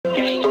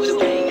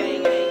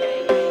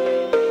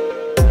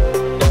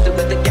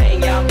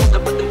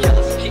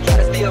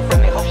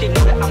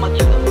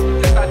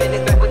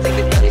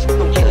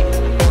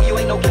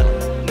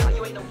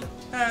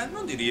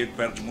Não diria que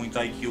perdes muito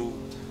IQ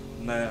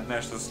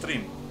nesta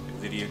stream. Eu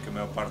diria que a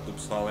maior parte do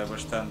pessoal é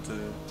bastante...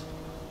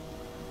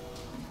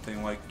 tem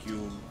um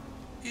IQ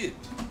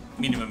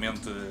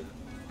minimamente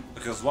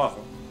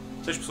razoável.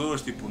 Tens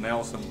pessoas tipo o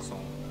Nelson que são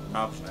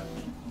nabos, né?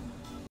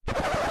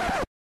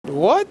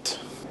 What?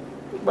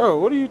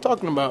 Bro, what are you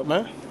talking about,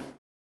 man?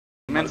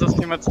 Menos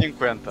acima de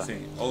 50.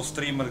 Sim, ou o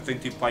streamer que tem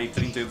tipo aí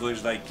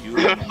 32 de IQ,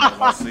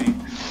 não assim.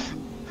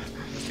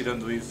 Mas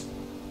tirando isso,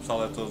 o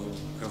pessoal é todo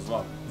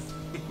razoável.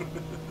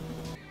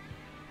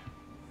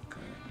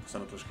 Ok, passar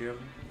à tua esquerda.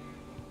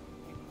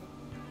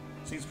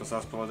 Sim, se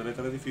passasse pela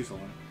direita era difícil,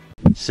 não é?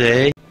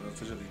 Sei.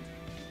 Seja dito.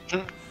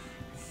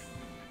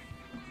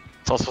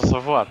 Só se fosse a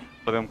voar,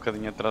 perder um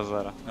bocadinho a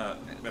traseira.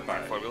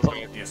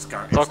 Esse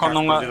carro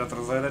perder a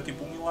traseira é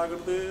tipo um milagre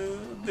de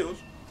Deus.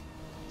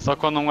 Só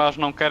quando um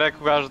gajo não quer é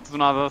que o gajo do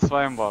nada se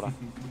vai embora.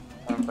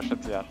 Para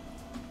chatear.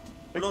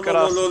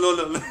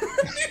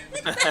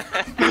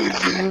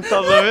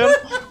 Estás a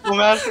ver?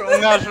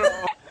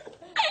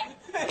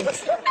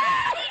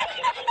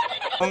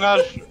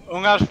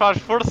 Um gajo faz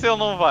força e ele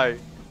não vai.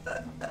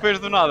 Depois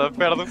do nada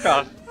perde o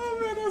carro.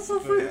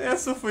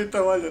 Essa foi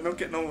então, olha,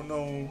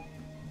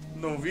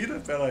 não vira?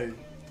 Espera aí.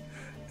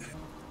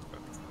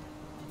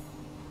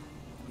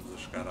 Vamos a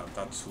chegar à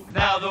Tatsu.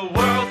 Now the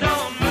world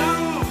don't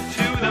move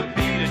to the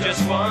beat of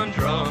just one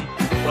drum.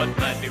 What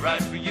might be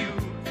right for you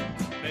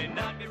may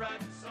not be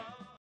right for some.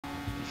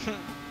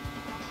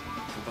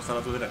 Vou passar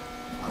à tua direita.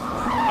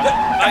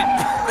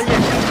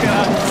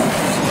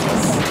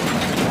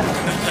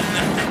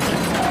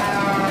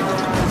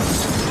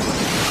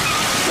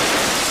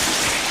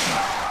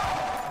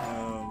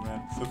 Oh man,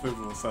 isso foi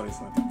bom, sorry.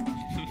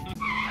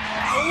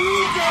 Oh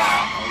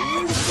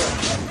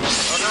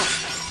não!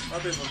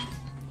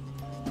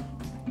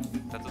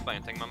 Está tudo bem,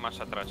 eu tenho uma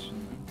marcha atrás.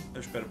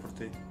 Eu espero por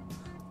ti.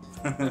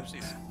 Não é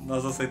preciso.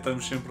 Nós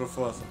aceitamos sempre a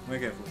fossa. Como é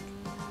que é, Felipe?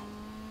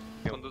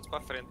 Conduzo para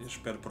a frente. Eu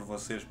espero por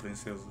vocês,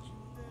 princesas.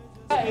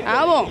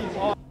 Ah,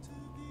 bom!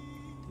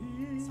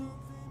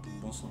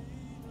 Bom som.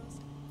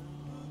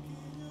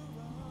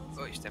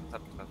 Oh, isto é muito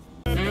apertado.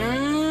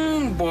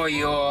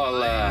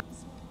 Boiola!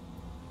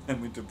 É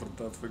muito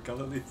apertado, foi o que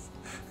ela disse.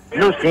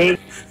 Não sei.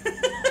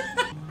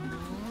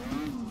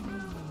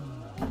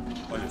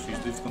 Olha,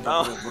 fiz isso quando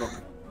estava a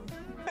broca.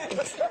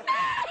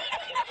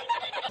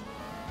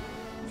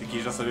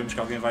 Aqui já sabemos que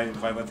alguém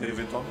vai bater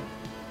eventualmente.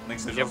 Nem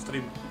que seja o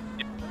stream.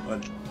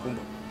 Olha,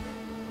 pumba.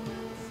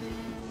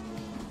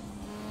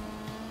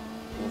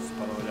 Wolf,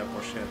 para de olhar para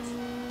o chat.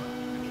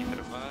 Aqui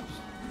travas.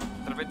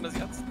 Travei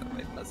demasiado.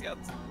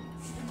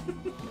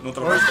 Não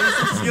travaste o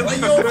suficiente. Ai,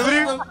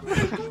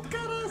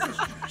 caraças.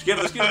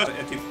 Esquerda.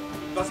 É tipo,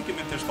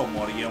 basicamente este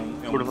Omori é um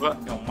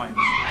Mais.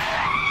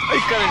 Ai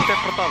cara, isto é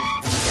apertado.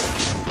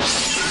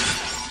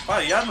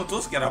 Pá, já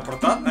notou-se que era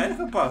apertado, não é,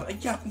 rapaz? Ai,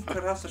 já com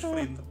caraças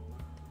ferindo.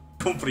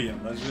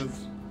 Compreendo, às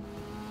vezes.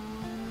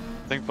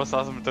 Tenho que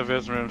passar muitas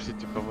vezes no mesmo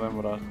sítio para me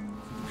lembrar.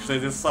 Gostei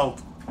desse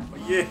salto. Oh,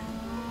 yeah.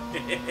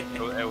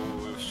 É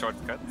o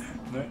shortcut.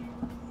 Não é?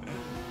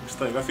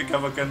 Gostei, vai ficar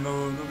bacana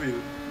no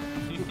vídeo.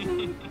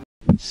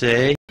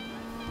 Sei.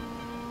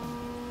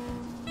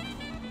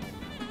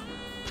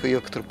 Fui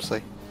eu que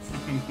tropecei.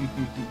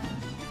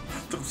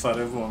 Tropeçar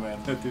é bom, man. É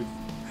tipo,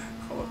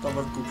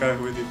 estava com o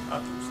carro e digo,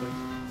 tropecei.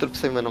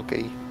 Tropecei, mas não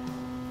caí.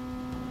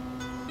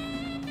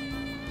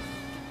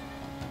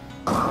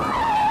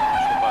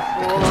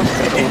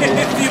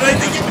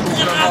 Direita aqui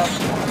muito errado!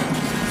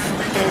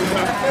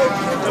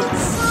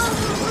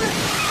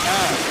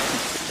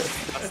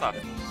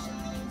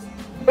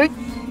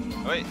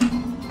 Oi!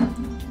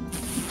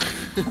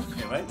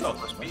 É bem,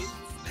 troca.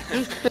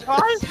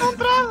 Ai, isto não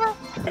trava!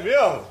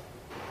 Meu?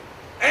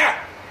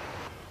 É!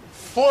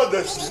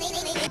 Foda-se!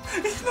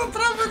 Isto não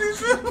trava,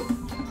 diz eu!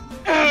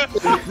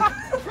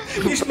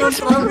 Isto não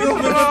trava, ele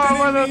vai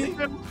bater em mim!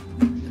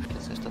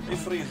 E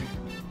freezing.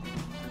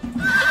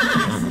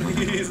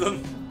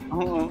 Freezing.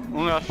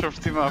 Um gajo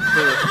subestima a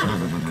coisa.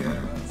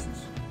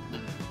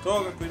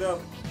 Toga,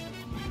 cuidado!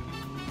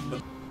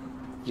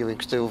 E eu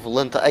encostei o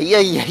volante. Ai,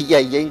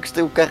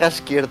 encostei o carro à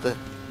esquerda.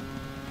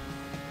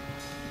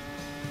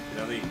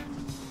 Cuidado aí.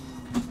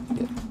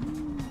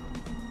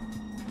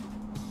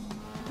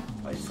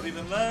 Vai,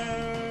 Frida, não!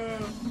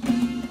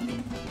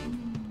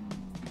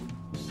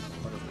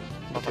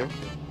 Ok.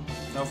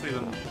 Não,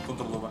 Frida,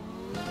 controlou bem.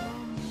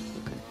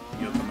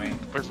 E eu também.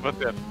 Depois de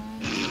bater.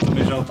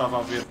 Também já o estava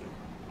a ver.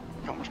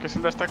 Calma,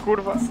 esqueci-me desta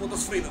curva.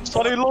 Foda-se, Frida!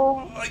 Sorry,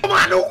 low!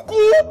 Toma no cu!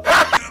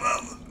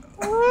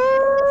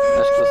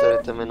 Acho que o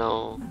Zério também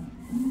não.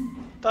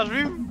 Estás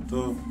vivo?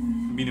 Estou,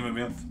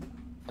 minimamente.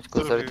 Acho que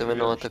o Zério também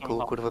não atacou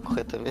a curva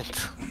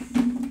corretamente.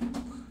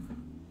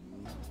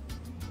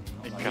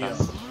 Ai,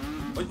 caraças.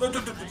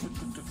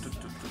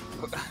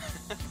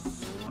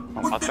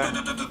 Não mata.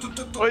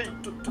 Oi!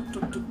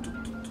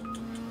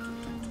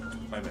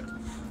 Vai, Beto.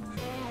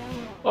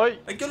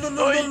 Oi! Aquele.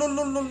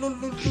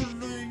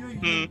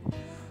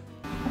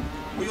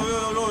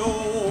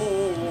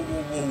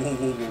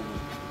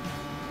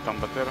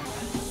 bater.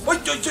 Oi,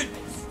 oi, oi!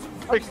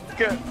 Ai,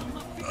 que...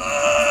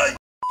 Ai!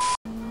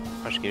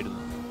 Para a esquerda.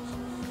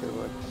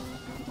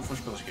 Não fomos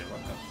pela esquerda,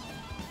 ok?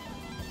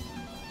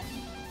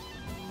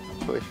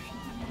 Pois.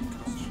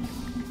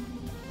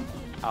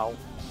 Au.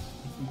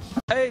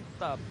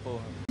 Eita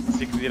porra.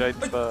 Sigo direito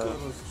Ai, para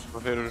caralho.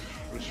 ver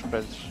os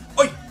espelhos.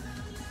 Oi!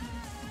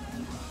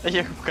 Ai,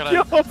 é que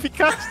caralho.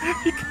 Ficaste.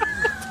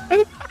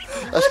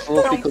 Acho que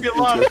vou É um ficar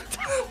pilar.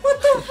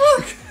 What the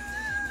fuck?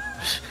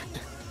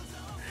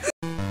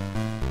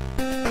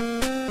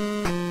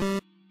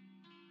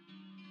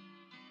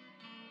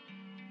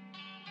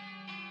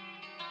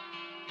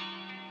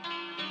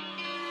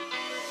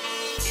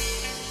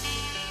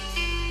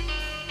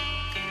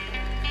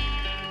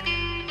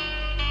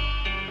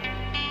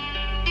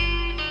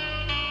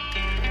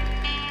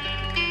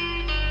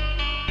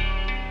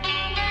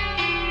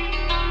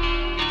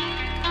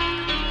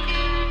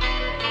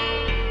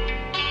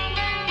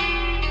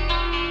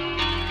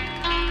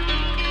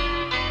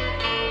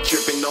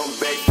 Tripping on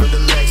back from the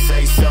leg,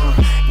 say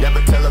something. Never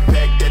tell a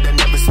back that I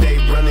never stay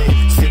running.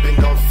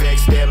 Sipping on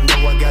facts, damn,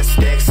 know I got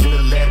stacks in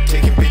the lab.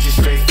 Taking bitches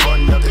straight for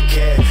another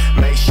cat.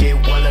 Make shit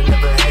while I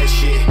never had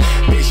shit.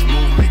 Bitch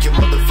move, make your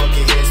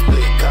motherfucking head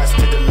split. Cost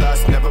to the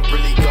loss, never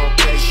really gon'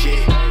 pay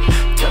shit.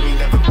 Tell me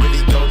never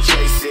really gon'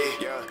 chase it.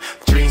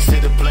 Dreams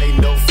to the play,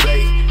 no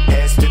fake.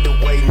 Hands to the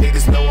way,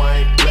 niggas know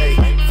I ain't play.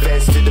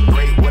 Fans to the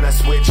break when I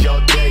switch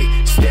all day.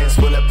 Stance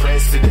when I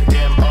press to the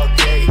damn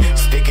arcade.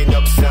 Sticking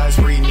up signs,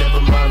 read,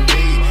 never mind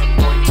me.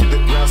 Point to the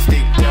ground,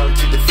 stick down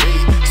to the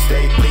feet.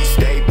 Stay, please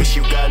stay, bitch,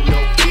 you got no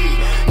key.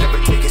 Never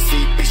take a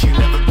seat, bitch, you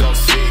never gon'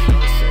 see.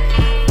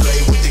 Play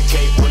with the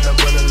cape when I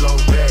run along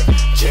back.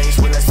 Change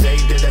when I say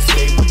that I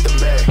stay with the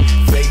Mac.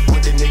 Fake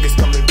with the niggas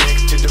coming back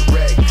to the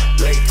rack.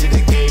 Late to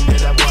the game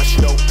that I watch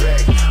no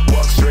back.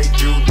 Walk straight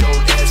through,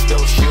 don't ask,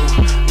 don't shoot.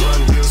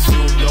 Run real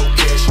soon, no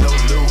cash, no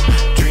loot.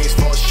 Dreams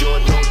fall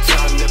short, no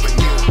time, never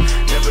knew.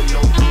 Never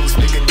no rules,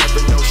 nigga,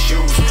 never no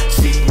shoes.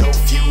 See no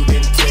feud,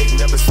 intake,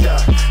 never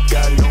stop.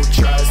 Got no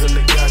tries on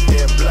the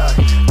goddamn block.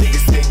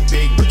 Niggas think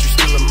big, but you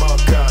still a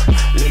marker.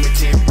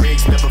 Limited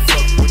rigs, never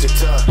fuck with the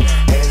top.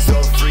 Hands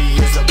on free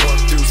as I walk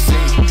through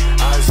sea.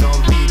 Eyes on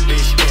me,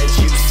 bitch, can't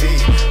you see?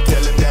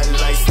 Tell him that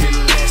light still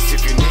lasts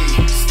if you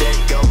need.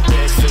 Stack up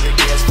bags to the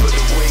gas for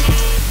the week.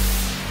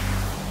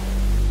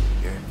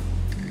 Yeah.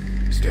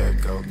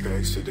 Stack up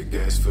bags to the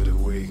gas for the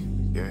week.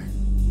 Yeah.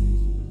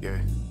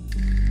 Yeah.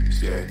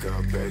 Stack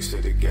up bags to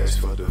the gas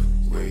for the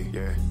week.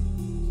 Yeah.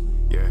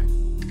 Yeah.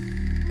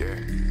 Yeah.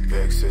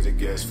 Bags to the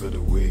gas for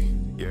the week.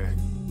 Yeah.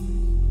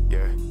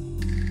 Yeah.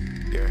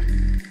 Yeah.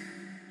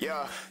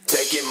 Yeah.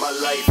 Taking my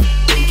life,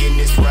 thinking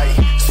it's right.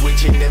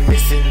 Switching and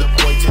missing the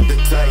point to the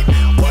type.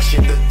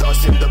 Washing the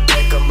thoughts in the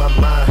back of my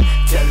mind.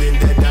 Telling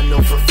that I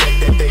know for a fact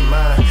that they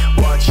mine.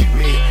 Watch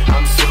me,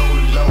 I'm so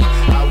low.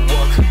 I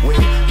walk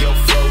with your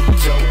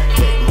photo.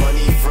 Take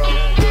money from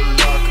the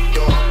locked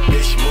door.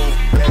 Bitch, move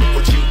back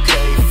what you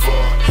came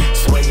for.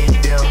 Swinging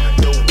down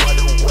the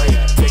waterway.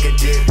 Take a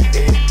dip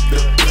in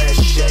the flash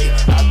shade.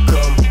 I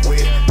come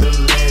with the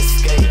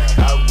landscape.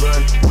 I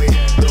run with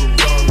the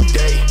wrong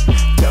day.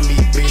 Tell me,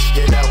 bitch,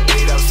 that I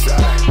wait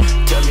outside.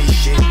 Tell me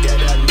shit that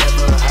I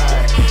never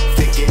hide.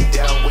 Thinking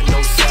down with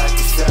no side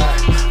to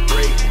side.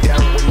 Break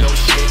down with no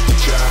shit to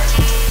try.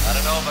 I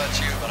don't know about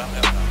you, but I'm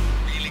having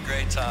a really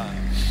great time.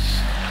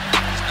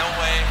 There's no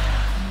way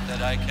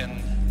that I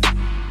can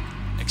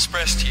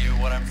express to you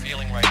what I'm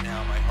feeling right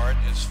now. My heart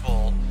is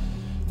full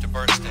to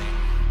bursting,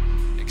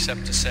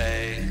 except to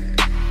say,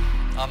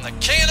 I'm the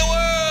king of the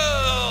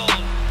world!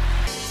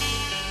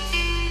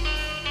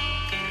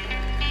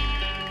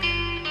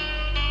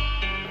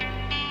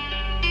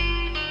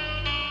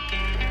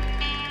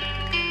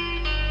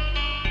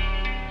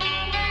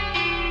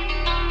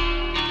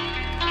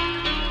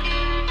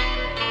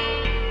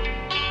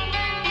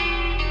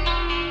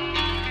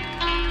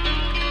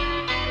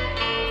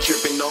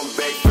 Tripping on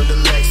back from the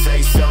leg,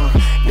 say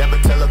something. Never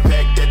tell a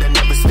pack that I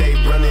never stay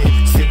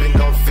running. Sipping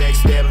on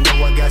facts, damn,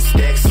 know I got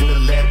stacks in the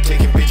lab.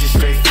 Taking bitches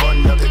straight for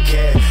another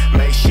cat.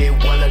 Make shit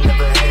while I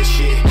never had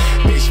shit.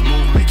 Bitch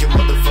move, make your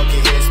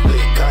motherfucking head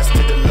split. Cost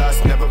to the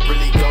loss, never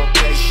really gon'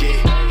 pay shit.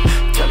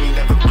 Tell me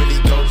never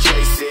really gon'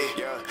 chase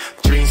it.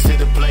 Dreams to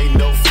the play,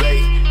 no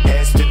fake.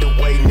 Hands to the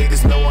way,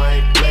 niggas know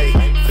I ain't play.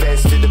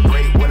 Fans to the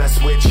break when I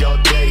switch all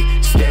day.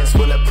 Stance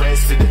when I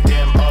press to the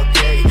damn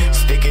arcade.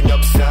 Sticking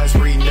up signs,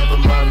 read, never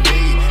mind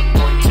me.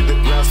 Point to the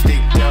ground,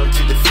 stick down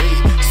to the feet.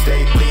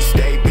 Stay, please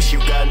stay, bitch, you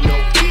got no